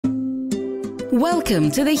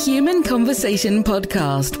Welcome to the Human Conversation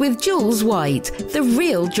podcast with Jules White, the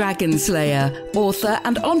real dragon slayer, author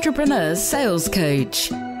and entrepreneur sales coach.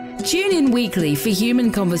 Tune in weekly for human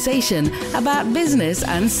conversation about business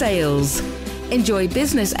and sales. Enjoy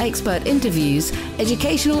business expert interviews,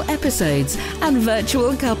 educational episodes, and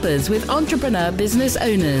virtual cuppers with entrepreneur business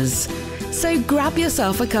owners. So grab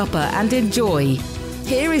yourself a cuppa and enjoy.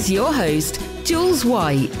 Here is your host, Jules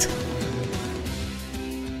White.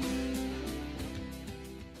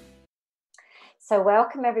 So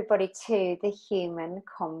welcome everybody to the Human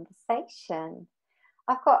Conversation.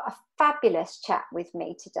 I've got a fabulous chat with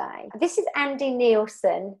me today. This is Andy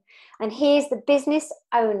Neilson, and he is the business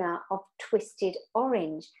owner of Twisted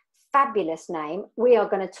Orange. Fabulous name. We are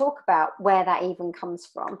going to talk about where that even comes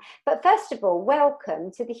from. But first of all,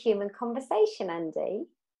 welcome to the Human Conversation, Andy.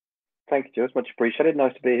 Thank you, Jules. Much appreciated.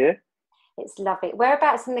 Nice to be here. It's lovely.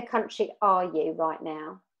 Whereabouts in the country are you right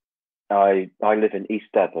now? I live in East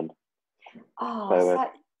Devon. Oh, so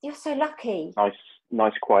you're so lucky.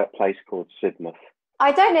 Nice quiet place called Sidmouth.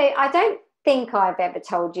 I don't know. I don't think I've ever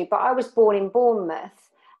told you, but I was born in Bournemouth.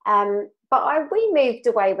 We moved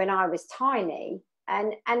away when I was tiny,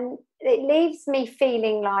 and it leaves me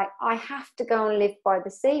feeling like I have to go and live by the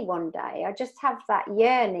sea one day. I just have that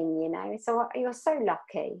yearning, you know. So you're so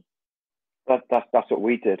lucky. That's what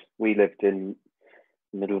we did. We lived in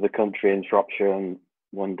the middle of the country in Shropshire, and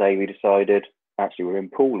one day we decided, actually we were in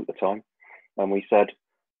Poole at the time, and we said,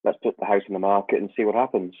 let's put the house in the market and see what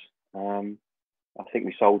happens. I think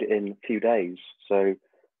we sold it in a few days. So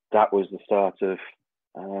that was the start of,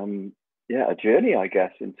 a journey, I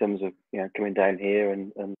guess, in terms of, coming down here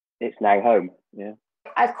and it's now home. Yeah.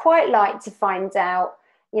 I'd quite like to find out,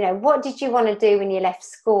 what did you want to do when you left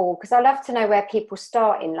school? Because I love to know where people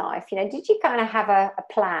start in life. Did you kind of have a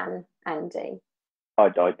plan, Andy? I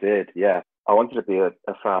did, yeah. I wanted to be a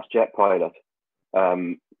fast jet pilot.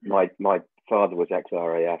 My father was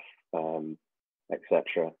ex-RAF,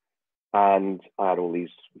 etc. And I had all these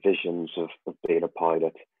visions of being a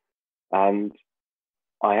pilot. And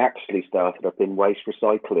I actually started up in waste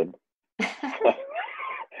recycling.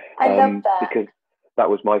 I love that. Because that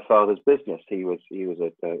was my father's business. He was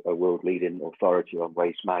a world leading authority on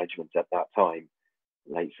waste management at that time,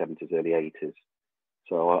 late 70s, early 80s.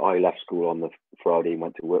 So I left school on the Friday and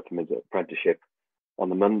went to work for him as an apprenticeship on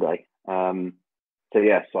the Monday. So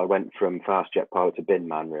yes, I went from fast jet pilot to bin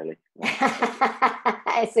man, really.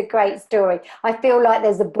 It's a great story. I feel like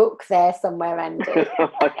there's a book there somewhere, Andy.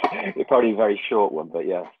 It's probably a very short one, but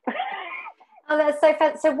yeah. Oh, that's so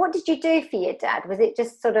fun. So what did you do for your dad? Was it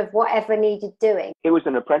just sort of whatever needed doing? It was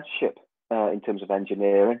an apprenticeship in terms of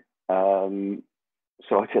engineering. So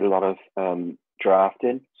I did a lot of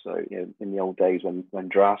drafting. So in the old days when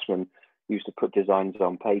draftsmen used to put designs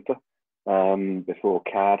on paper before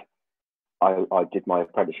CAD, I did my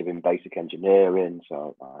apprenticeship in basic engineering.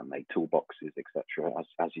 So I made toolboxes, etc.,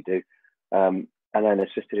 as you do, and then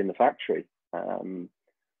assisted in the factory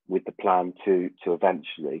with the plan to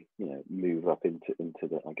eventually move up into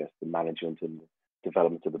the, I guess, the management and the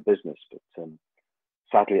development of the business. But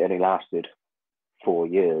sadly, it only lasted 4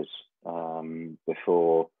 years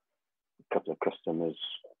before a couple of customers,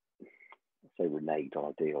 say, reneged on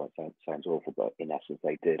our deal. It sounds awful, but in essence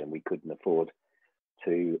they did, and we couldn't afford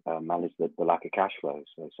to manage the lack of cash flow.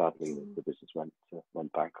 So sadly, the business went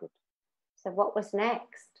bankrupt. So what was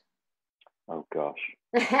next? Oh gosh,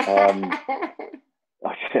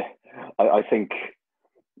 I think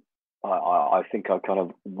I kind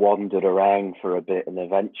of wandered around for a bit and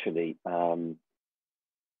eventually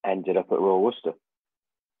ended up at Royal Worcester.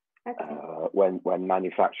 Okay. When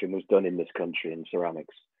manufacturing was done in this country in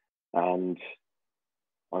ceramics, and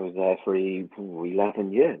I was there for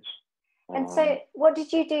 11 years. And so what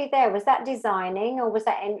did you do there? Was that designing, or was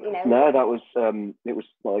that, No, that was, it was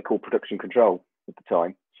what they call production control at the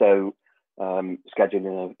time. So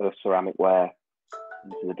scheduling of ceramic ware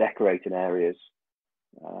into the decorating areas.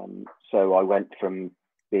 So I went from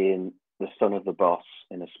being the son of the boss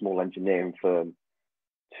in a small engineering firm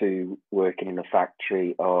to working in a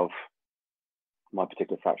factory of, my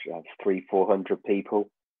particular factory, I had 300-400 people.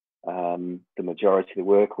 The majority of the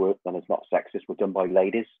work, and it's not sexist, were done by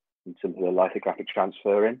ladies in terms of the lithographic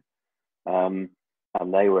transferring, and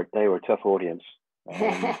they were a tough audience,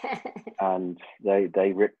 and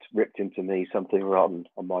they ripped into me something rotten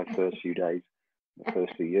on my first few days, the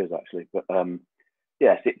first few years actually. But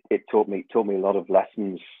yes, it taught me a lot of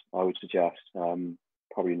lessons. I would suggest,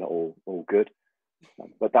 probably not all good,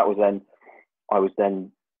 but that was then. I was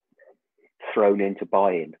then thrown into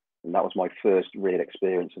buying, and that was my first real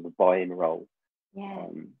experience of a buying role. Yeah.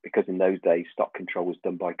 Because in those days, stock control was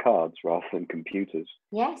done by cards rather than computers.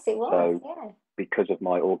 Yes, it was. So yeah. because of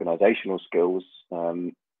my organisational skills,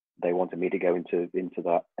 they wanted me to go into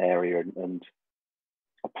that area and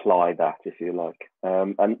apply that, if you like.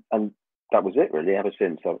 And that was it really. Ever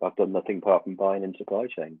since, I've done nothing apart from buying in supply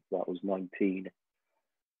chain. That was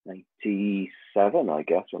 1987, I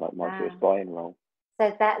guess, when my first buying role.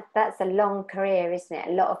 So that's a long career, isn't it?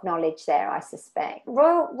 A lot of knowledge there, I suspect.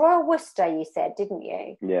 Royal Worcester, you said, didn't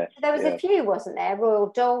you? Yeah. So there was a few, wasn't there? Royal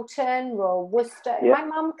Dalton, Royal Worcester. Yeah. My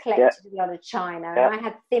mum collected a lot of china, and I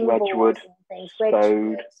had thimbles Wedgwood, and things.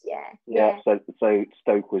 Spode. Yeah. So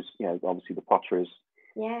Stoke was, obviously the potteries.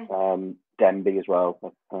 Yeah. Denby as well.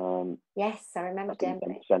 Yes, I remember Denby.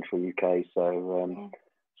 In central UK. So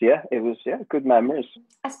it was good memories.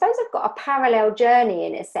 I suppose I've got a parallel journey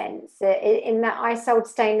in a sense, in that I sold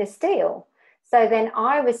stainless steel. So then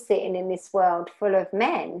I was sitting in this world full of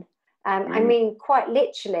men. I mean, quite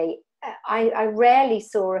literally, I rarely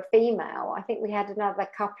saw a female. I think we had another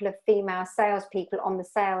couple of female salespeople on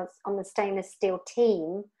the stainless steel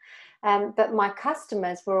team. But my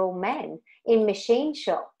customers were all men in machine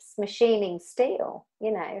shops, machining steel,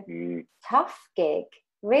 tough gig,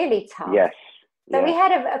 really tough. Yes. So we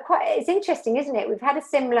had it's interesting, isn't it? We've had a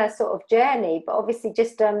similar sort of journey, but obviously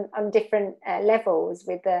just on different levels,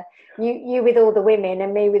 with you with all the women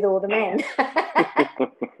and me with all the men.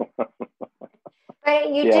 But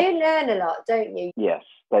you do learn a lot, don't you? Yes,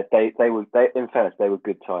 they were, in fairness, they were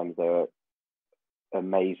good times. They were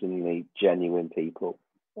amazingly genuine people.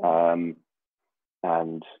 Yeah.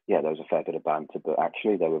 And there was a fair bit of banter, but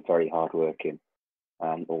actually they were very hardworking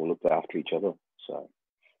and all looked after each other.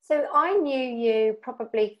 So I knew you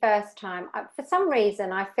probably first time. For some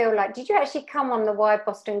reason, I feel like, did you actually come on the Why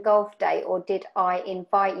Boston Golf Day, or did I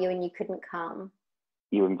invite you and you couldn't come?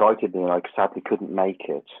 You invited me and I sadly couldn't make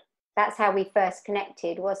it. That's how we first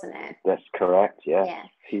connected, wasn't it? That's correct, yeah. A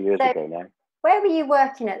few years ago now. Where were you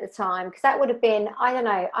working at the time? Because that would have been, I don't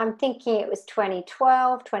know, I'm thinking it was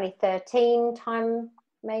 2012, 2013 time,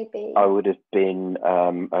 maybe. I would have been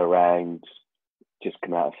around just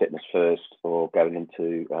coming out of Fitness First or going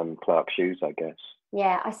into Clark's Shoes, I guess.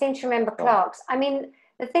 Yeah, I seem to remember Clark's. I mean,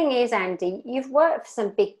 the thing is, Andy, you've worked for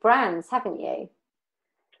some big brands, haven't you?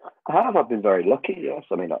 I have. I've been very lucky, yes.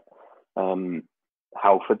 I mean,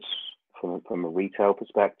 Halfords, from a retail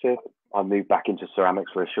perspective. I moved back into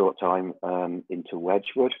ceramics for a short time, into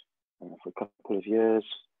Wedgwood for a couple of years.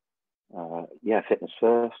 Fitness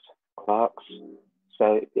First, Clark's.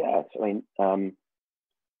 So, I mean,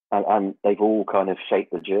 and they've all kind of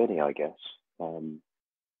shaped the journey, I guess. Not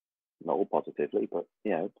all positively, but,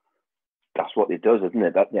 that's what it does, isn't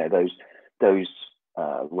it? That, those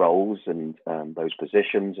roles and those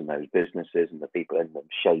positions and those businesses and the people in them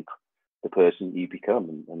shape the person you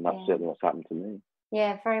become. And that's certainly what's happened to me.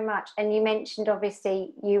 Yeah, very much. And you mentioned,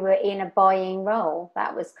 obviously, you were in a buying role.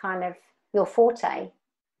 That was kind of your forte.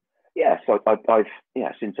 Yeah, so I've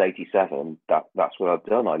since '87, that's what I've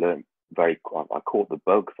done. I learned I caught the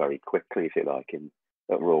bug very quickly, if you like,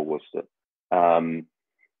 at Royal Worcester.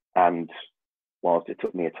 And whilst it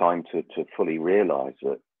took me a time to fully realise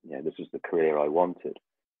that this was the career I wanted,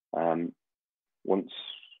 once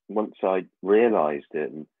I realised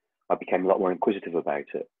it, and I became a lot more inquisitive about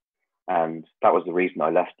it. And that was the reason I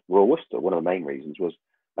left Royal Worcester. One of the main reasons was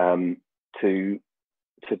to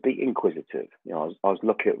be inquisitive. I was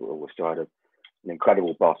lucky at Royal Worcester. I had an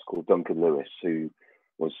incredible boss called Duncan Lewis, who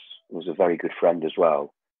was a very good friend as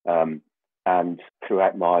well. And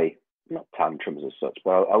throughout my, not tantrums as such,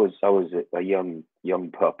 but I was a young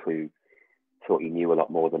pup who thought he knew a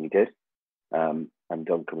lot more than he did. And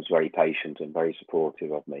Duncan was very patient and very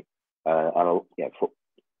supportive of me. And I'll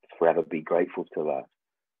forever be grateful to that.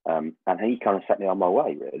 And he kind of set me on my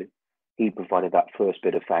way, really. He provided that first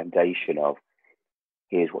bit of foundation of,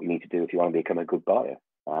 here's what you need to do if you want to become a good buyer.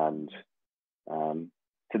 And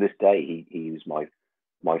to this day, he was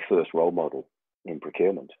my first role model in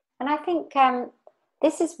procurement. And I think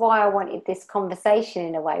this is why I wanted this conversation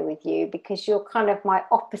in a way with you, because you're kind of my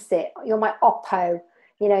opposite. You're my oppo.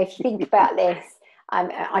 If you think about this,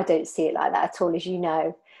 I don't see it like that at all, as you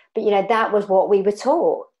know. But, that was what we were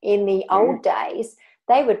taught in the old days.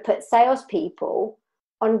 They would put salespeople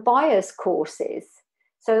on buyers' courses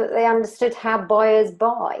so that they understood how buyers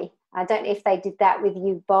buy. I don't know if they did that with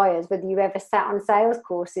you buyers, whether you ever sat on sales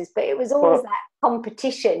courses, but it was always that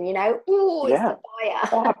competition, oh, it's the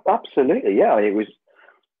buyer. Absolutely, yeah. It was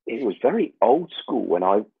very old school when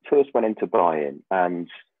I first went into buying, and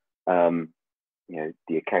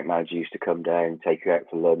the account manager used to come down, take you out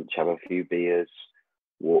for lunch, have a few beers,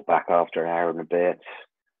 walk back after an hour and a bit.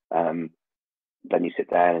 Then you sit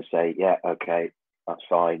down and say, yeah, okay, that's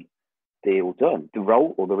fine. Deal done. The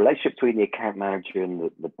role or the relationship between the account manager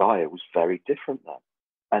and the buyer was very different then.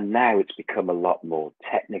 And now it's become a lot more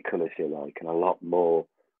technical, if you like, and a lot more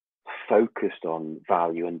focused on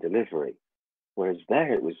value and delivery. Whereas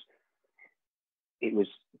there it was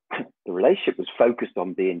the relationship was focused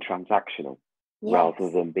on being transactional, yes,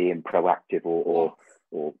 rather than being proactive or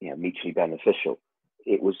mutually beneficial.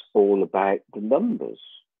 It was all about the numbers,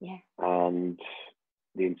 yeah, and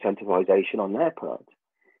the incentivization on their part.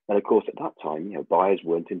 And of course, at that time, buyers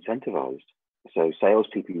weren't incentivized. So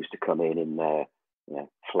salespeople used to come in their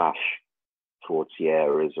flash Ford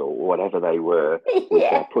Sierras or whatever they were,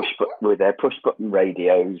 with their push button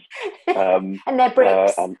radios, and their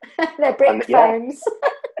bricks, their brick phones.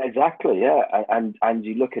 Exactly, yeah. And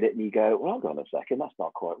you look at it and you go, well, hold on a second, that's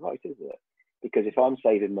not quite right, is it? Because if I'm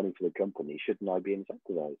saving money for the company, shouldn't I be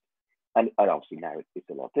incentivized? And obviously now it's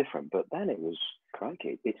a lot different, but then it was,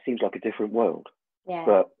 crikey, it seems like a different world. Yeah.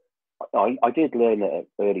 But I did learn at an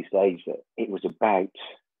early stage that it was about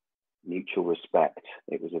mutual respect.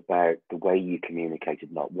 It was about the way you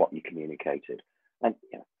communicated, not what you communicated. And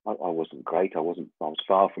I wasn't great. I was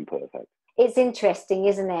far from perfect. It's interesting,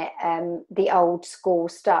 isn't it? The old school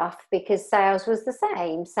stuff, because sales was the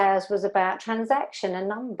same. Sales was about transaction and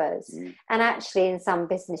numbers. And actually in some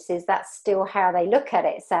businesses, that's still how they look at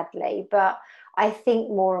it, sadly. But I think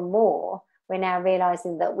more and more, we're now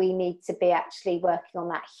realizing that we need to be actually working on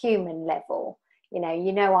that human level.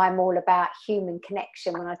 I'm all about human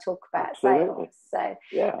connection when I talk about sales. So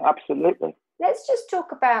yeah, absolutely. Let's just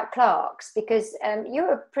talk about Clark's, because you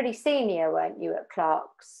were pretty senior, weren't you, at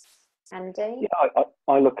Clark's, Andy? Yeah,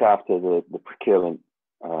 I look after the procurement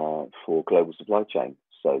for global supply chain,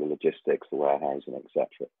 so the logistics, the warehousing,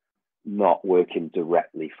 etc. Not working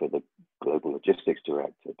directly for the global logistics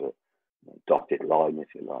director, but dotted line,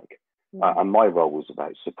 if you like. And my role was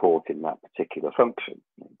about supporting that particular function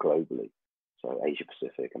globally. So Asia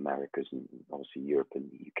Pacific, Americas, and obviously Europe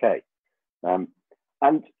and the UK. And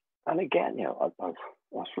again, I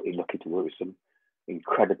was really lucky to work with some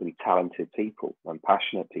incredibly talented people and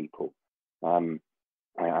passionate people. And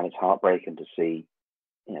it's heartbreaking to see,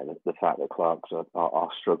 the fact that Clark's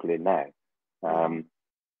are struggling now.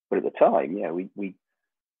 But at the time, we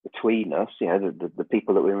between us, the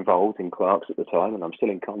people that were involved in Clark's at the time, and I'm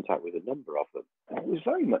still in contact with a number of them, it was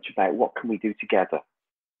very much about what can we do together.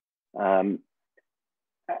 And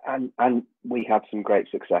we had some great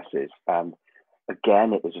successes. And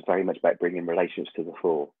again, it was very much about bringing relationships to the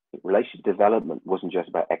fore. Relationship development wasn't just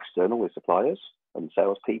about external with suppliers and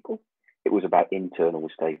salespeople. It was about internal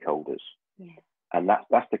with stakeholders. Yeah. And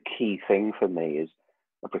that's the key thing for me, is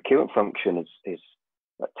a procurement function is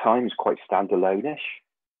at times quite standalone-ish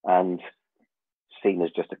and seen as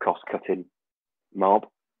just a cost-cutting mob.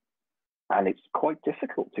 And it's quite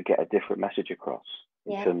difficult to get a different message across.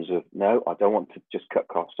 In terms of, no, I don't want to just cut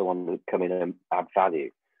costs. I want to come in and add value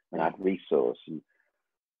and add resource and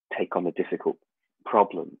take on the difficult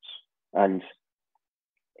problems. And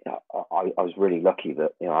I was really lucky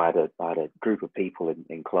that I had a group of people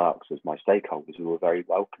in Clark's as my stakeholders who were very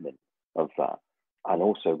welcoming of that and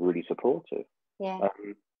also really supportive. Yeah.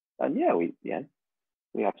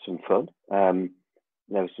 We had some fun.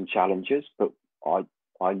 There were some challenges, but I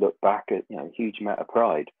look back at a huge amount of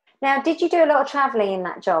pride. Now, did you do a lot of travelling in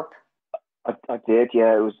that job? I did,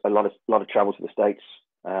 yeah. It was a lot of travel to the States,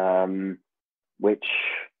 which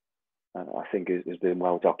I think has been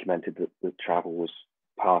well documented that the travel was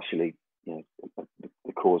partially, the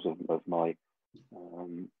cause of my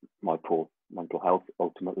my poor mental health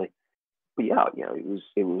ultimately. But yeah, it was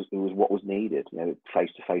what was needed.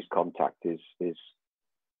 Face-to-face contact is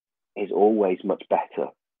always much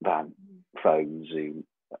better than phone, Zoom,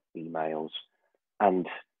 emails, and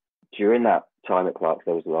during that time at Clark's,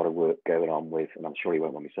 there was a lot of work going on with, and I'm sure you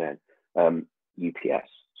won't want me saying, UPS.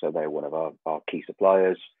 So they're one of our key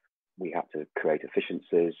suppliers. We had to create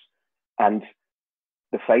efficiencies. And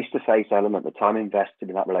the face-to-face element, the time invested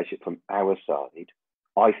in that relationship from our side,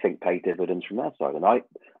 I think paid dividends from their side.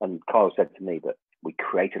 And Kyle said to me that we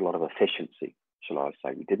created a lot of efficiency, shall I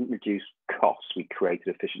say. We didn't reduce costs, we created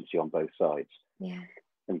efficiency on both sides. Yeah.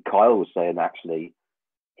 And Kyle was saying actually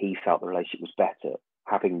he felt the relationship was better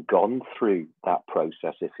having gone through that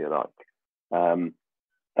process, if you like, than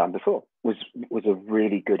before. Was a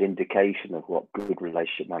really good indication of what good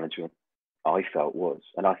relationship management I felt was.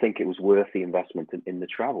 And I think it was worth the investment in the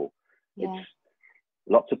travel. Yeah. It's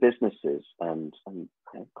lots of businesses and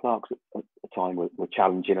Clark's at the time were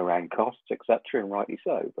challenging around costs, etc., and rightly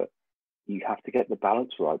so. But you have to get the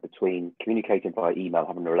balance right between communicating via email,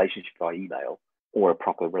 having a relationship via email, or a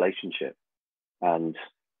proper relationship. And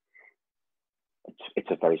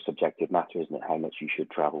it's a very subjective matter, isn't it? How much you should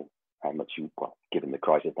travel, how much given the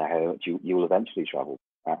crisis now, how much you will eventually travel.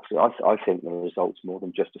 Actually, I think the results more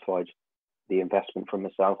than justified the investment from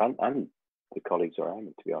myself and the colleagues around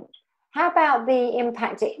me, to be honest. How about the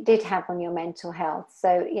impact it did have on your mental health?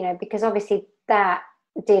 So, because obviously that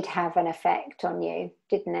did have an effect on you,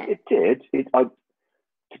 didn't it? It did.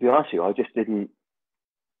 To be honest with you, I just didn't.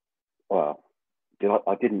 Well,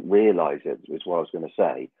 I didn't realise it. Was what I was going to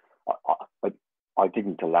say. I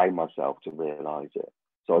didn't allow myself to realise it,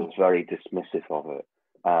 so I was very dismissive of it.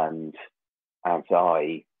 And as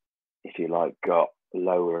I, if you like, got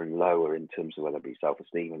lower and lower in terms of whether it be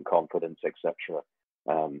self-esteem and confidence, etc.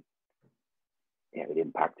 It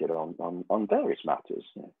impacted on various matters,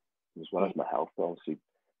 as well as my health, but obviously,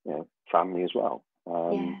 family as well.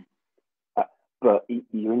 But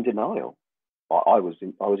you're in denial. I was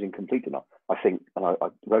in complete denial. I think, and I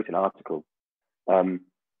wrote an article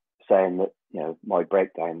saying that my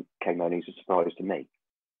breakdown came only as a surprise to me,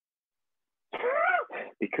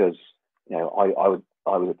 because I was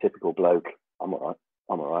a typical bloke. I'm all right.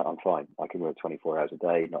 I'm fine. I can work 24 hours a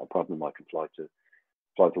day, not a problem. I can fly to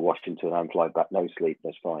Washington and fly back, no sleep,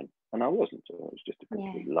 that's fine. And I wasn't. It was just a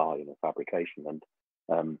complete lie and a fabrication. And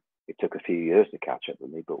it took a few years to catch up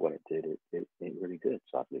with me, but when it did, it really did,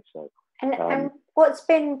 sadly. So. And what's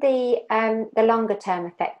been the longer term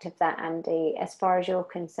effect of that, Andy, as far as you're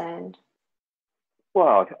concerned?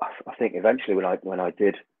 Well, I think eventually when I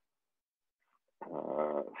did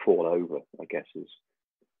fall over, I guess is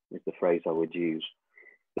the phrase I would use.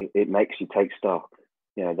 It makes you take stock.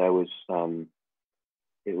 It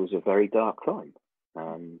was a very dark time,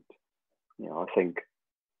 and I think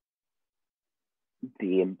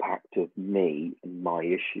the impact of me and my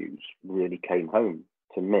issues really came home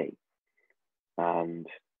to me. And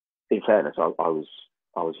in fairness, I was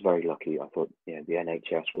very lucky. I thought the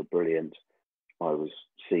NHS were brilliant. I was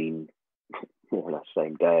seen more or less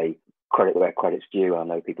same day. Credit where credit's due. I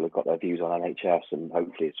know people have got their views on NHS, and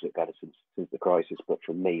hopefully it's a bit better since the crisis. But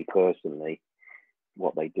for me personally,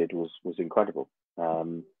 what they did was incredible.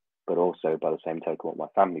 But also, by the same token, what my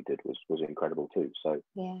family did was incredible too. So,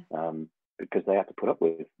 because they had to put up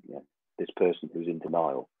with this person who's in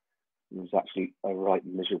denial, who was actually a right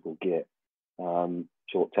miserable git,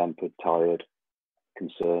 short-tempered, tired,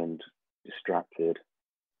 concerned, distracted.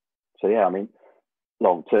 So yeah, I mean,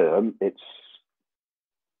 long term,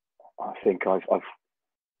 I think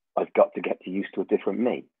I've got to get used to a different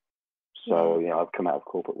me. So I've come out of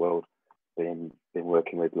the corporate world, been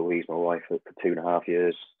working with Louise, my wife, for 2.5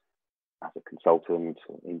 years as a consultant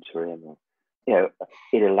or interim. It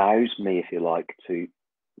allows me, if you like, to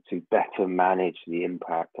better manage the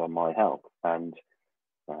impact on my health. And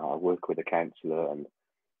I work with a counsellor, and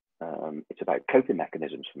it's about coping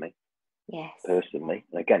mechanisms for me. Yes. Personally,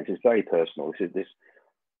 and again, this is very personal.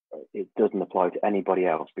 It doesn't apply to anybody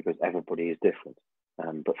else because everybody is different.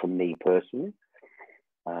 But for me personally,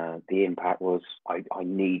 the impact was I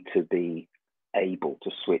need to be able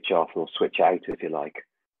to switch off or switch out, if you like,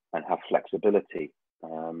 and have flexibility,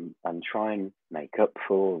 and try and make up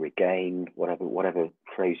for, regain, whatever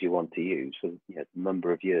phrase you want to use, for the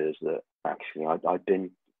number of years that actually I'd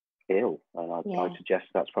been ill. And I'd suggest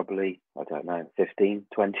that's probably, 15,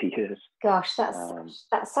 20 years. Gosh,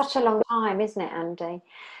 that's such a long time, isn't it, Andy?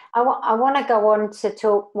 I want to go on to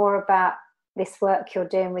talk more about this work you're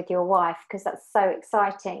doing with your wife, because that's so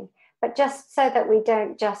exciting. But just so that we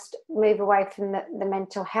don't just move away from the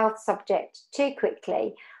mental health subject too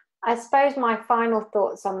quickly, I suppose my final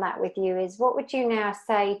thoughts on that with you is, what would you now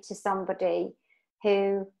say to somebody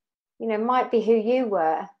who, might be who you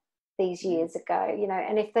were these years ago,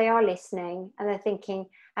 and if they are listening and they're thinking,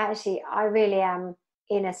 actually, I really am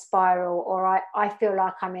in a spiral, or I feel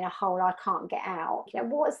like I'm in a hole I can't get out.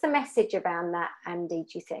 What's the message around that, Andy,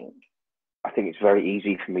 do you think? I think it's very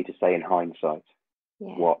easy for me to say in hindsight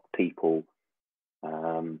what people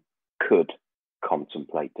could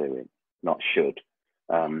contemplate doing, not should.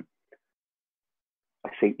 I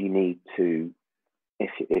think you need to,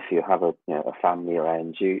 if you have a family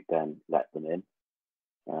around you, then let them in.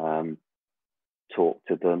 Talk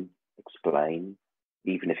to them, explain,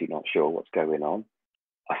 even if you're not sure what's going on.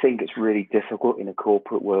 I think it's really difficult in a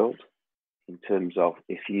corporate world in terms of,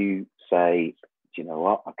 if you say, do you know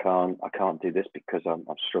what, I can't do this because I'm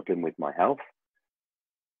struggling with my health.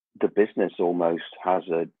 The business almost has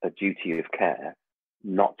a duty of care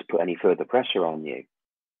not to put any further pressure on you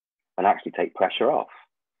and actually take pressure off.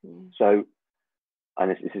 So,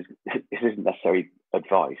 and this isn't necessarily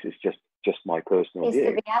advice, it's just my personal view.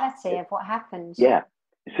 It's the reality of what happened. Yeah.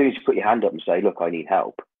 As soon as you put your hand up and say, look, I need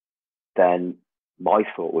help, then my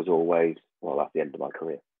thought was always, well, that's the end of my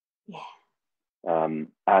career. Yeah.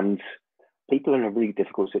 And people are in a really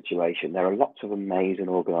difficult situation. There are lots of amazing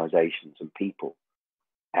organisations and people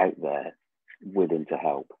out there willing to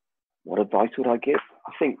help. What advice would I give?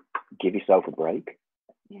 I think give yourself a break.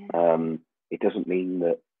 Yeah. It doesn't mean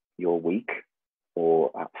that you're weak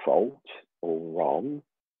or at fault or wrong,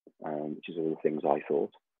 which is all the things I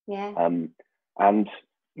thought. Yeah. And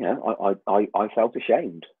you know, I felt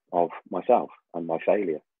ashamed of myself and my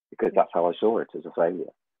failure, because that's how I saw it, as a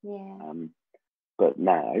failure. Yeah. But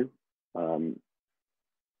now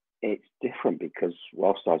it's different, because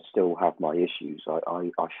whilst I still have my issues,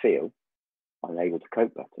 I feel I'm able to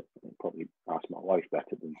cope better. I'll probably ask my wife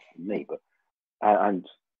better than me, but and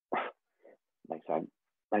they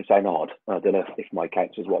sound odd. I don't know if my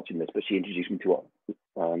counselor's watching this, but she introduced me to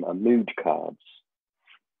a mood cards.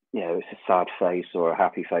 You know, it's a sad face or a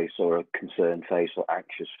happy face or a concerned face or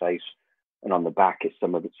anxious face, and on the back it's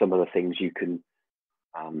some of the things you can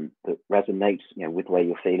that resonates, you know, with where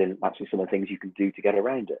you're feeling. Actually, some of the things you can do to get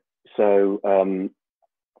around it. So,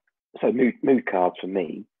 so mood cards for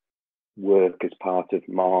me work as part of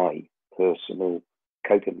my personal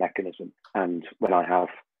coping mechanism. And when I have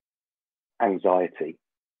anxiety,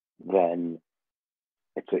 then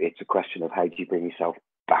it's a question of how do you bring yourself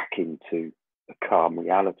back into a calm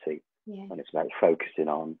reality. Yeah. And it's about focusing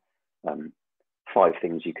on 5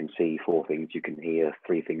 things you can see, 4 things you can hear,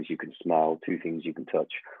 3 things you can smell, 2 things you can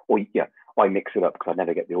touch. Or I mix it up because I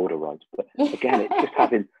never get the order right. But again, it's just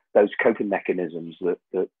having those coping mechanisms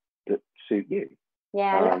that suit you.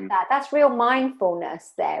 Yeah, I love that. That's real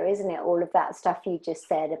mindfulness there, isn't it? All of that stuff you just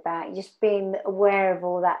said about just being aware of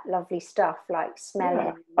all that lovely stuff, like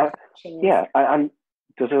smelling and touching. And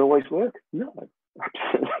does it always work? No,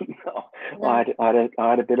 absolutely not. No. I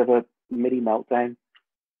had a bit of a mini meltdown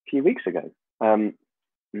a few weeks ago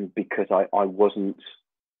because I wasn't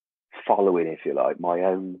following, if you like, my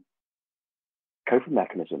own coping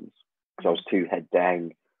mechanisms, because I was too head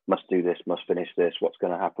down. Must do this, must finish this, what's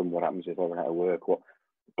going to happen, what happens if I run out of work, what,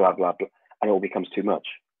 blah, blah, blah. And it all becomes too much.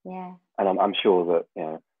 Yeah. And I'm sure that, you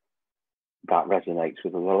know, that resonates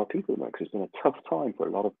with a lot of people, because it's been a tough time for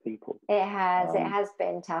a lot of people. It has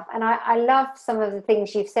been tough. And I love some of the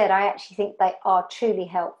things you've said. I actually think they are truly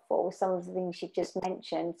helpful. Some of the things you've just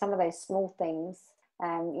mentioned, some of those small things, you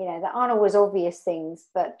know, that aren't always obvious things,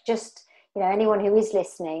 but just, you know, anyone who is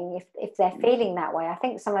listening, if they're feeling that way, I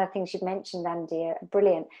think some of the things you've mentioned, Andy, are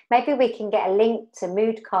brilliant. Maybe we can get a link to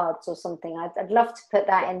mood cards or something. I'd love to put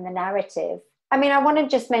that in the narrative. I mean, I want to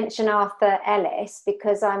just mention Arthur Ellis,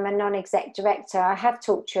 because I'm a non-exec director. I have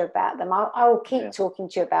talked to you about them. I will keep talking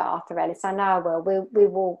to you about Arthur Ellis. I know I will. We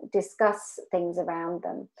will discuss things around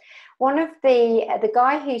them. One of the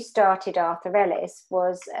guy who started Arthur Ellis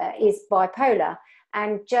is bipolar,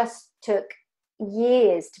 and just took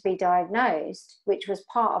years to be diagnosed, which was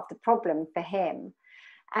part of the problem for him.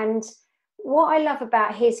 And what I love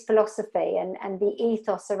about his philosophy and the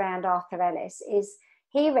ethos around Arthur Ellis is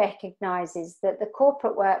he recognises that the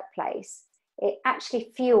corporate workplace, it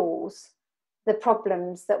actually fuels the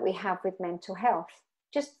problems that we have with mental health.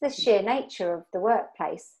 Just the sheer nature of the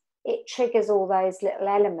workplace, it triggers all those little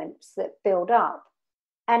elements that build up.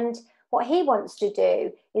 And what he wants to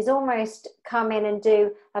do is almost come in and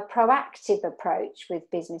do a proactive approach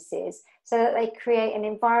with businesses so that they create an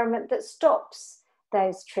environment that stops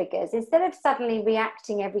those triggers. Instead of suddenly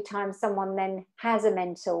reacting every time someone then has a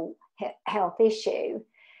mental health issue,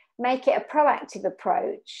 make it a proactive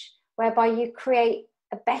approach whereby you create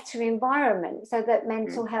a better environment so that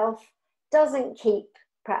mental health doesn't keep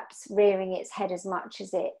perhaps rearing its head as much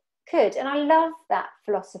as it could. And I love that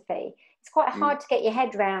philosophy. It's quite hard to get your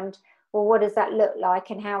head around, well, what does that look like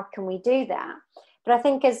and how can we do that? But I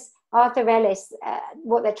think as Arthur Ellis,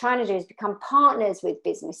 what they're trying to do is become partners with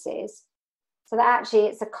businesses, so that actually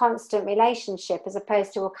it's a constant relationship, as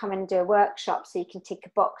opposed to we'll come and do a workshop so you can tick a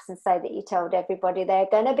box and say that you told everybody they're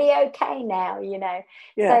going to be okay now, you know.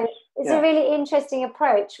 So it's a really interesting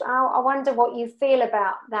approach. I wonder what you feel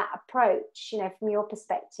about that approach, you know, from your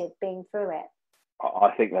perspective, being through it.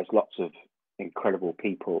 I think there's lots of incredible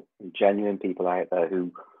people, genuine people out there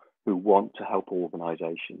who want to help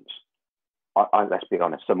organisations. Let's be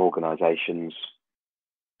honest, some organisations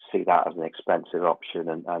see that as an expensive option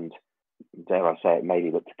and dare I say it,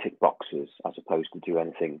 maybe look to tick boxes as opposed to do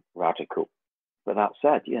anything radical. But that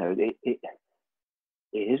said, you know, it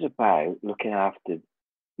is about looking after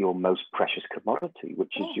your most precious commodity,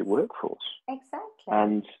 which is your workforce. Exactly.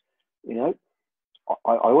 And, you know,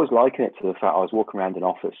 I always liken it to the fact I was walking around an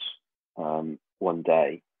office one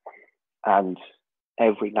day and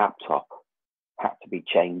every laptop had to be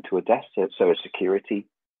chained to a desk, so a security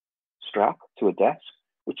strap to a desk,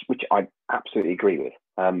 which I absolutely agree with.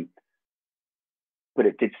 but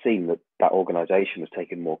it did seem that that organisation was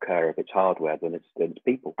taking more care of its hardware than its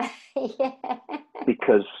people. Yeah.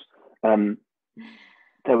 Because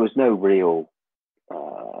there was no real,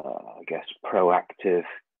 I guess, proactive,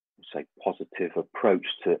 say, positive approach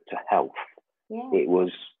to health. Yeah. It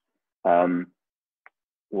was,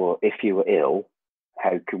 well, if you were ill,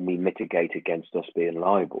 how can we mitigate against us being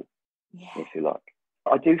liable, if you like?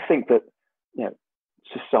 I do think that, you know,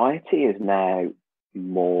 society is now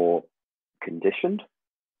more conditioned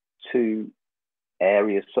to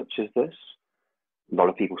areas such as this. A lot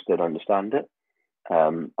of people still don't understand it.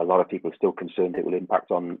 A lot of people are still concerned it will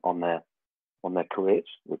impact on their careers,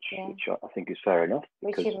 which I think is fair enough.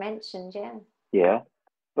 Which you mentioned, yeah. Yeah,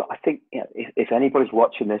 but I think, you know, if anybody's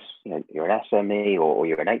watching this, you know, you're an SME or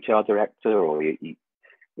you're an HR director, or you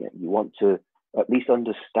want to at least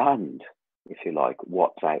understand, if you like,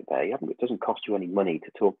 what's out there. It doesn't cost you any money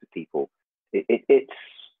to talk to people.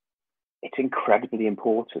 It's incredibly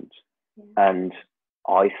important, and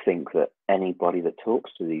I think that anybody that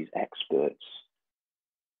talks to these experts,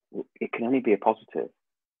 it can only be a positive.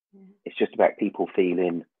 It's just about people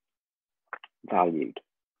feeling valued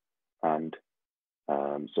and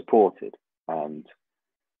supported and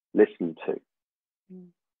listened to,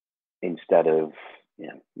 instead of, you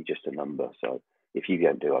know, you're just a number. So if you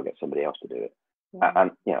don't do it, I'll get somebody else to do it.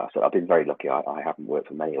 And, you know, so I've been very lucky. I haven't worked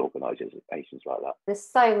for many organisations like that. There's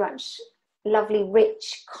so much lovely,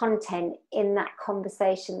 rich content in that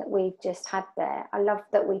conversation that we've just had there. I love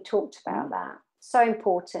that we talked about that. So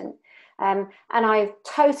important. And I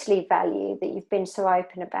totally value that you've been so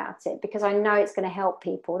open about it, because I know it's going to help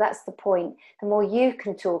people. That's the point. The more you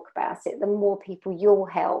can talk about it, the more people you'll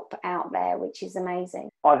help out there, which is amazing.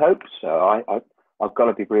 I hope so. I've got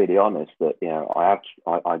to be really honest that, you know,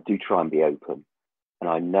 I do try and be open, and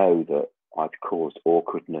I know that I've caused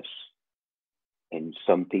awkwardness in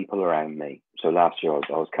some people around me. So last year I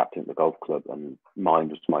was captain at the golf club, and mine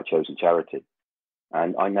was my chosen charity.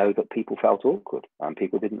 And I know that people felt awkward and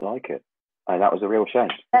people didn't like it. And that was a real shame.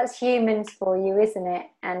 That's humans for you, isn't it?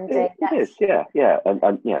 And it is, yeah.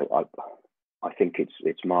 And you know, I think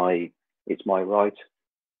it's my right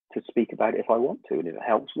to speak about it if I want to. And if it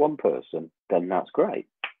helps one person, then that's great.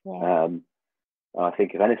 Yeah. I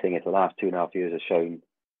think, if anything, if the last 2.5 years has shown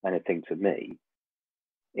anything to me,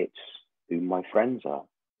 it's who my friends are.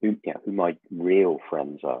 Who my real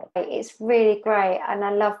friends are. It's really great, and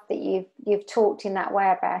I love that you've talked in that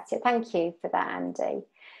way about it. Thank you for that, Andy.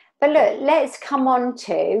 But look, let's come on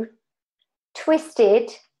to Twisted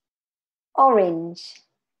Orange.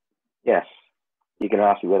 Yes, you're going to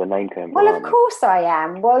ask me where the name came from. Well, of course I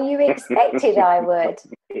am. Well, you expected I would.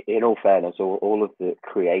 In all fairness, all of the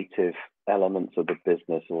creative elements of the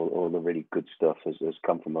business, all the really good stuff has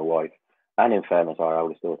come from my wife, and in fairness, our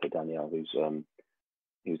oldest daughter Danielle, who's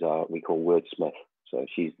we call wordsmith. So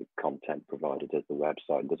she's the content provider, does the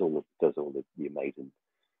website, does all the amazing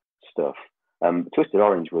stuff. Twisted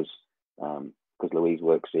Orange was because Louise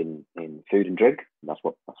works in food and drink. And that's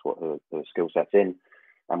what her skill set's in,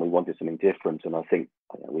 and we wanted something different. And I think,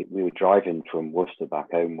 you know, we were driving from Worcester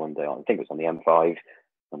back home one day. I think it was on the M5,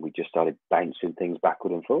 and we just started bouncing things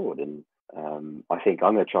backward and forward. And I think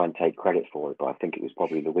I'm going to try and take credit for it, but I think it was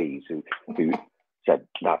probably Louise who said,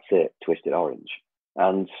 "That's it, Twisted Orange."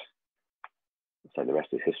 And so the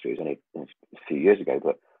rest is history. It was only a few years ago,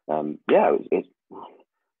 but it's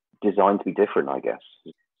designed to be different, I guess.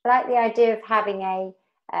 I like the idea of having a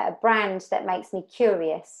brand that makes me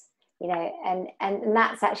curious, you know, and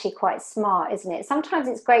that's actually quite smart, isn't it? Sometimes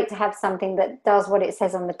it's great to have something that does what it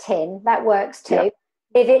says on the tin. That works too. Yeah.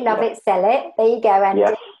 Live it, love it, sell it. There you go, Andy.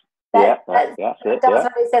 Yes. That does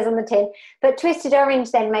what it says on the tin. But Twisted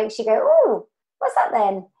Orange then makes you go, oh, what's that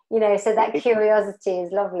then? You know, so that curiosity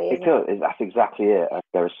is lovely, isn't it? That's exactly it.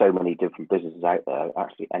 There are so many different businesses out there.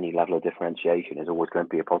 Actually, any level of differentiation is always going to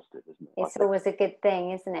be a positive, isn't it? It's always a good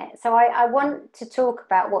thing, isn't it? So I want to talk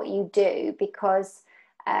about what you do, because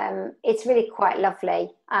it's really quite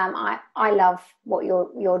lovely. I love what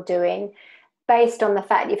you're doing, based on the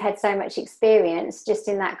fact you've had so much experience just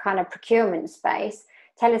in that kind of procurement space.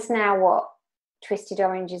 Tell us now what Twisted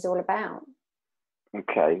Orange is all about.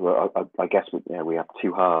 Okay, well, I guess we have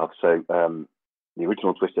two halves. So the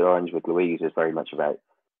original Twisted Orange with Louise is very much about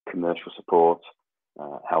commercial support,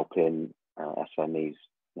 helping SMEs,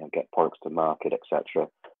 you know, get products to market, etc.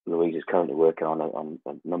 Louise is currently working on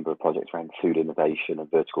a number of projects around food innovation and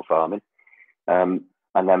vertical farming. And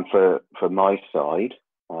then for my side,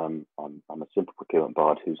 I'm a simple procurement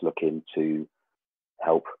bard who's looking to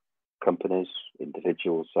help companies,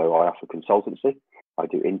 individuals. So I offer consultancy. I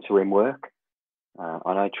do interim work.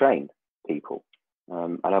 And I train people,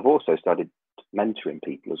 and I've also started mentoring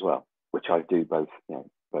people as well. which I do both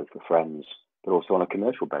for friends, but also on a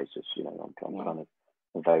commercial basis. I'm kind of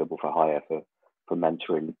available for hire for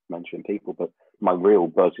mentoring people. But my real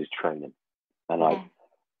buzz is training, and I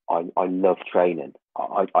love training.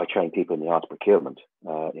 I train people in the art of procurement,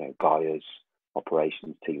 buyers,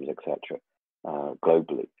 operations teams, etc.,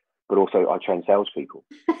 globally. But also I train salespeople.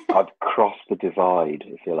 I've crossed the divide,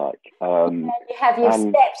 if you like. You have. You've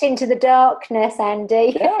stepped into the darkness,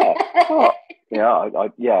 Andy. Yeah. Oh,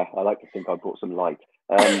 I like to think I brought some light.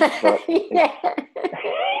 But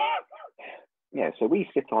so we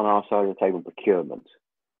sit on our side of the table in procurement,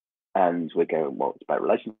 and we're going, well, it's about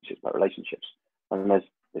relationships. And there's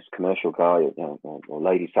this commercial guy, or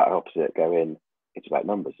lady sat opposite going, it's about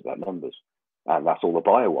numbers. And that's all the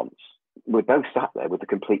buyer wants. We're both sat there with a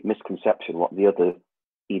complete misconception what the other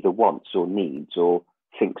either wants or needs or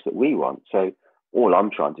thinks that we want. So all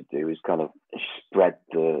I'm trying to do is kind of spread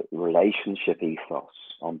the relationship ethos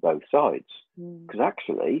on both sides. Because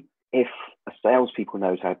actually, if a salespeople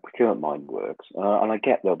knows how procurement mind works, and I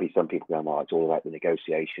get there'll be some people going, well, it's all about the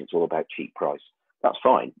negotiation, it's all about cheap price. That's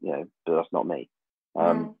fine, but that's not me.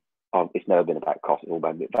 It's never been about cost, it's all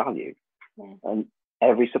about value. Yeah. And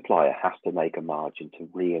every supplier has to make a margin to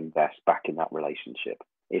reinvest back in that relationship.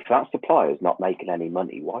 If that supplier is not making any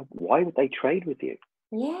money, why would they trade with you?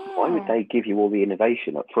 Yeah. Why would they give you all the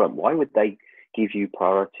innovation up front? Why would they give you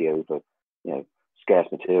priority over, scarce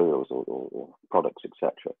materials or products,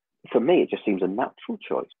 etc.? For me, it just seems a natural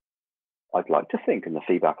choice. I'd like to think, and the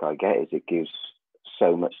feedback I get is it gives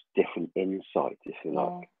so much different insight, if you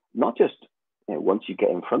like. Not just once you get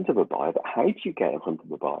in front of a buyer, but how do you get in front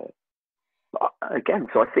of a buyer? Again,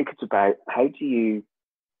 so I think it's about how do you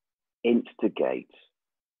instigate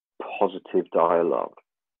positive dialogue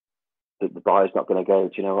that the buyer's not going to go,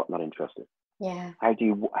 do you know what, I'm not interested. Yeah. How do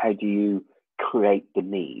you create the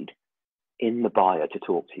need in the buyer to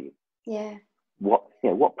talk to you? Yeah.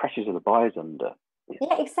 What pressures are the buyers under?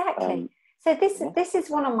 Yeah, exactly. So this is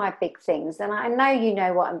one of my big things, and I know you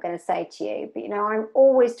know what I'm going to say to you, but I'm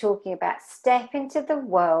always talking about step into the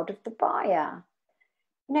world of the buyer.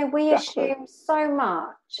 We assume so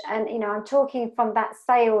much, and I'm talking from that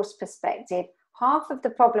sales perspective. Half of the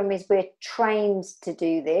problem is we're trained to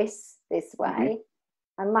do this way.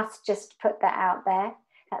 I must just put that out there.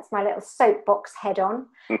 That's my little soapbox head on.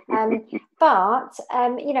 But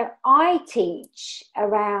I teach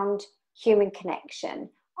around human connection.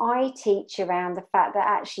 I teach around the fact that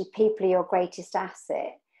actually people are your greatest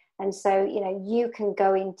asset. And so, you can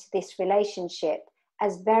go into this relationship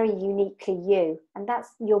as very uniquely you. And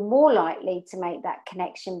you're more likely to make that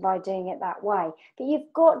connection by doing it that way. But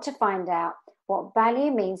you've got to find out what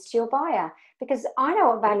value means to your buyer. Because I know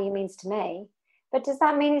what value means to me. But does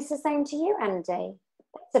that mean it's the same to you, Andy?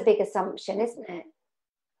 That's a big assumption, isn't it?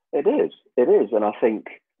 It is. And I think,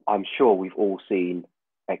 I'm sure we've all seen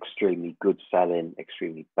extremely good selling,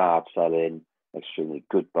 extremely bad selling, extremely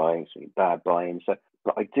good buying, extremely bad buying. So,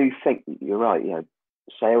 but I do think you're right.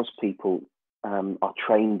 Salespeople are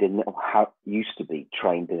trained in, or used to be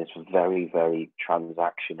trained in this very, very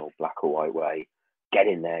transactional black or white way. Get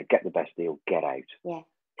in there, get the best deal, get out. Yeah,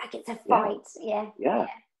 like it's a fight. Yeah.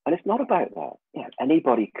 And it's not about that.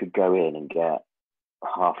 Anybody could go in and get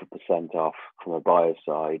 0.5% off from a buyer's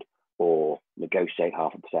side, or negotiate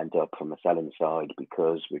 0.5% up from the selling side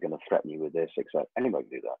because we're going to threaten you with this, etc. Anybody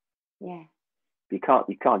can do that. Yeah. You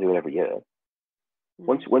can't do it every year.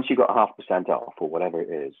 Once you got 0.5% off or whatever it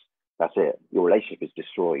is, that's it. Your relationship is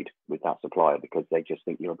destroyed with that supplier because they just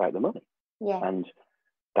think you're about the money. Yeah. And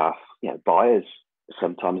that's, buyers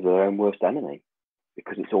sometimes are their own worst enemy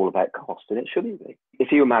because it's all about cost, and it shouldn't be.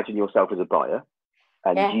 If you imagine yourself as a buyer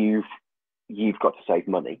and you've got to save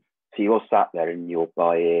money, so you're sat there and you're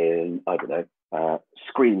buying, I don't know,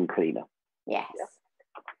 screen cleaner. Yes. Yeah.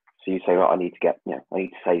 So you say, right, I need to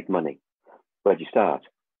save money. Where do you start?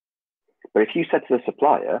 But if you said to the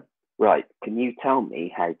supplier, right, can you tell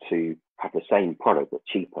me how to have the same product but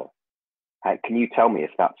cheaper? Can you tell me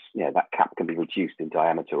if that's, that cap can be reduced in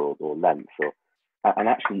diameter or length, and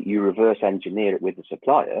actually you reverse engineer it with the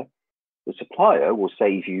supplier will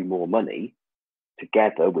save you more money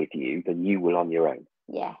together with you than you will on your own.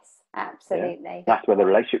 Yes, absolutely. Yeah? That's where the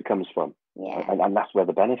relationship comes from. Yeah. And that's where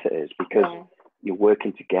the benefit is, because you're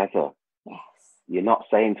working together. Yes. You're not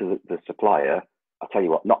saying to the supplier, I'll tell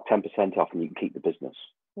you what, knock 10% off and you can keep the business.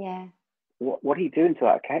 Yeah. What are you doing to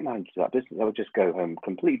that account manager, to that business? They'll just go home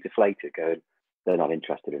completely deflated, going, they're not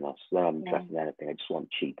interested in us. They're not interested in anything. I just want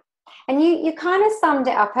cheap. And you kind of summed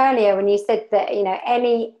it up earlier when you said that,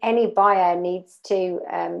 any buyer needs to,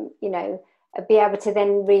 be able to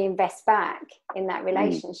then reinvest back in that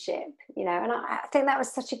relationship, and I think that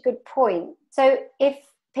was such a good point. So if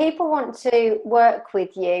people want to work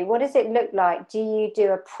with you, what does it look like? Do you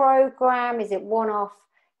do a program? Is it one-off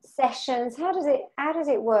sessions? How does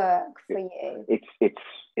it work for you?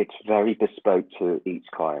 It's very bespoke to each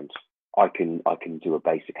client. I can do a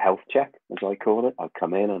basic health check, as I call it. I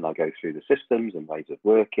come in and I go through the systems and ways of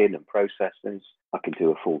working and processes. I can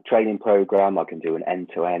do a full training program. I can do an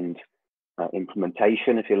end-to-end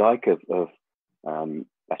implementation, if you like, of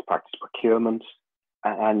best practice procurement.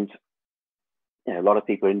 And you know, a lot of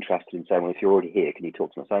people are interested in saying, well, if you're already here, can you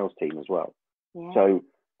talk to my sales team as well? Yeah. So,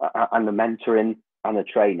 and the mentoring and the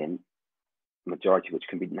training, majority of which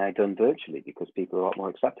can be now done virtually because people are a lot more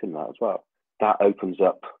accepting of that as well. That opens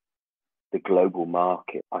up the global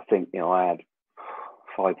market. I think, you know, I had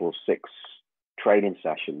 5 or 6 training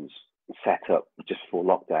sessions set up just for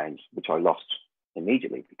lockdowns, which I lost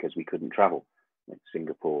immediately because we couldn't travel, like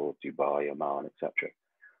Singapore, Dubai, Oman, etc.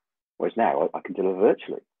 Whereas now I can deliver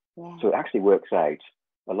virtually. Yeah. So it actually works out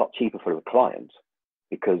a lot cheaper for the client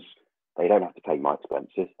because they don't have to pay my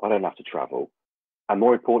expenses. I don't have to travel. And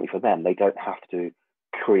more importantly for them, they don't have to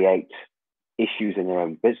create issues in their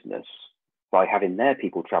own business by having their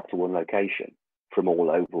people trapped to one location from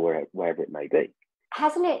all over wherever it may be.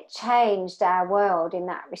 Hasn't it changed our world in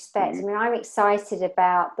that respect? I mean, I'm excited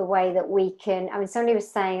about the way that we can, I mean, somebody was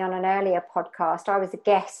saying on an earlier podcast, I was a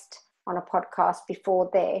guest on a podcast before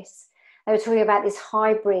this, they were talking about this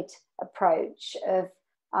hybrid approach of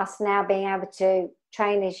us now being able to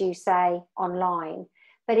train, as you say, online,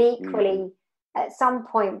 but equally at some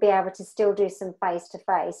point be able to still do some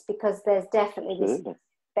face-to-face, because there's definitely this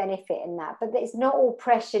benefit in that, but it's not all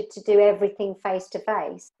pressured to do everything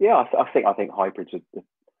face-to-face. Yeah, I think hybrids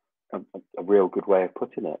are a real good way of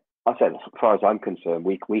putting it. I said, as far as I'm concerned,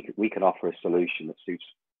 we can offer a solution that suits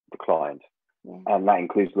the client, and that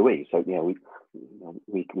includes Louise. So you know,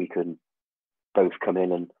 we can both come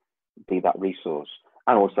in and be that resource,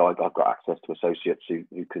 and also I've got access to associates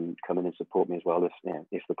who can come in and support me as well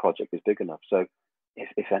if the project is big enough. So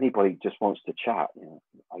if anybody just wants to chat, you know,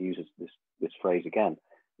 I use this phrase again.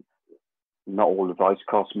 Not all advice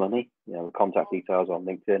costs money. You know, contact details on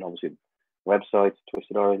LinkedIn, obviously, website,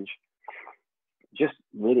 Twisted Orange. Just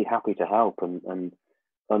really happy to help and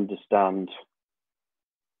understand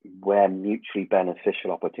where mutually beneficial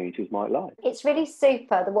opportunities might lie. It's really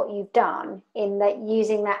super what you've done in that,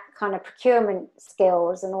 using that kind of procurement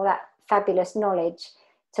skills and all that fabulous knowledge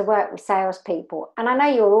to work with salespeople. And I know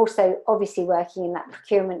you're also obviously working in that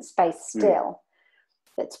procurement space still.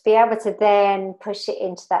 But to be able to then push it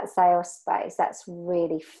into that sales space, that's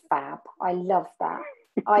really fab. I love that.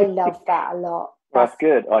 I love that a lot. That's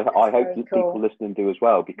good. I hope that cool. people listening do as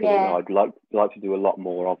well, because you know, I'd like to do a lot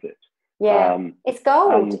more of it. Yeah, it's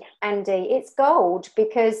gold, Andy. It's gold,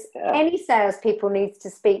 because any salespeople needs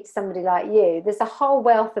to speak to somebody like you. There's a whole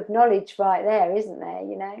wealth of knowledge right there, isn't there?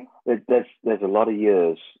 You know, there's a lot of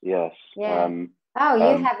years. Yes. Yeah.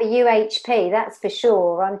 You have a UHP, that's for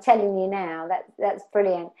sure. I'm telling you now, that's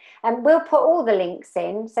brilliant. And we'll put all the links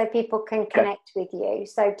in so people can connect with you.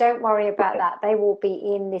 So don't worry about that. They will be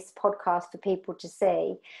in this podcast for people to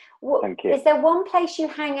see. Thank you. Is there one place you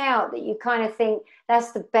hang out that you kind of think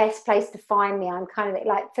that's the best place to find me? I'm kind of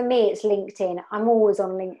like, for me, it's LinkedIn. I'm always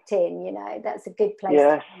on LinkedIn, you know, that's a good place.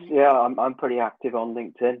 Yes, I'm pretty active on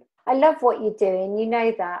LinkedIn. I love what you're doing. You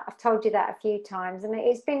know that. I've told you that a few times. And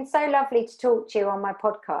it's been so lovely to talk to you on my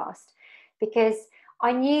podcast, because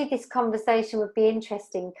I knew this conversation would be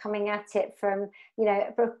interesting, coming at it from, you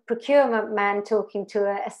know, a procurement man talking to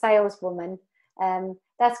a saleswoman.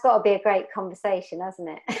 That's got to be a great conversation, hasn't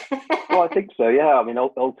it? Well, I think so, yeah. I mean,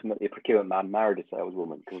 ultimately, a procurement man married a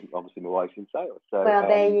saleswoman, because obviously my wife's in sales. So, well,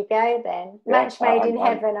 there you go then. Match made in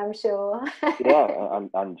heaven, I'm sure.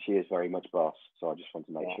 and she is very much boss. So I just want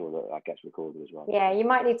to make sure that gets recorded as well. Yeah, you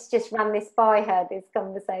might need to just run this by her, this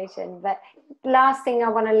conversation. But last thing I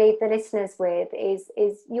want to leave the listeners with is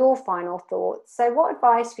your final thoughts. So what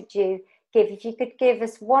advice would you give? If you could give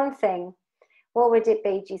us one thing, what would it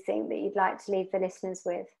be, do you think, that you'd like to leave the listeners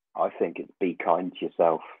with? I think it's be kind to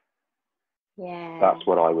yourself. Yeah. That's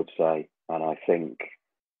what I would say. And I think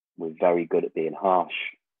we're very good at being harsh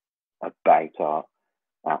about our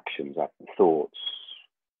actions, our thoughts,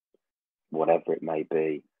 whatever it may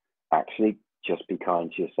be. Actually, just be kind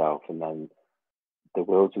to yourself, and then the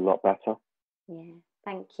world's a lot better. Yeah.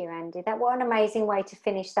 Thank you, Andy. What an amazing way to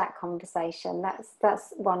finish that conversation.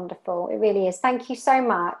 That's wonderful. It really is. Thank you so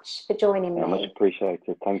much for joining me. Much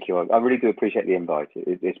appreciated. Thank you. I really do appreciate the invite.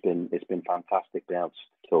 It's been fantastic being able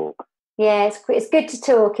to talk. Yeah, it's good to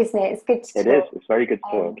talk, isn't it? It's good to talk. It is. It's very good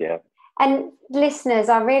to talk. Yeah. And listeners,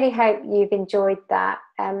 I really hope you've enjoyed that.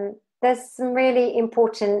 There's some really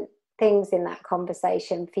important things in that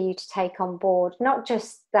conversation for you to take on board, not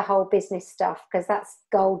just the whole business stuff, because that's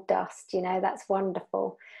gold dust, you know, that's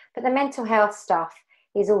wonderful, but the mental health stuff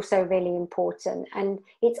is also really important. And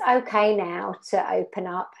it's okay now to open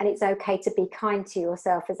up, and it's okay to be kind to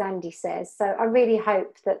yourself, as Andy says. So I really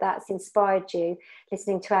hope that that's inspired you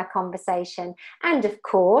listening to our conversation. And of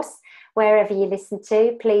course, wherever you listen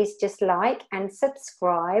to, please just like and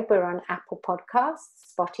subscribe. We're on Apple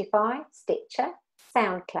Podcasts, Spotify, Stitcher,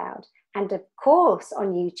 SoundCloud, and of course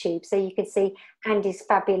on YouTube, so you can see Andy's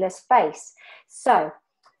fabulous face. So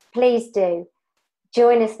please do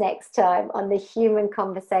join us next time on The Human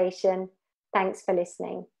Conversation. Thanks for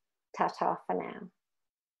listening. Ta-ta for now.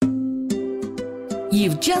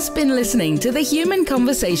 You've just been listening to the Human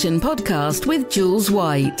Conversation podcast with Jules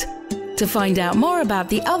White. To find out more about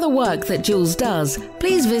the other work that Jules does,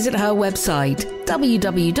 please visit her website,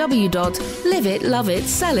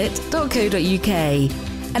 www.liveitloveitsellit.co.uk.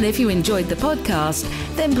 And if you enjoyed the podcast,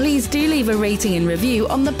 then please do leave a rating and review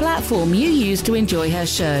on the platform you use to enjoy her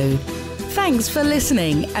show. Thanks for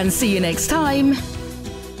listening, and see you next time.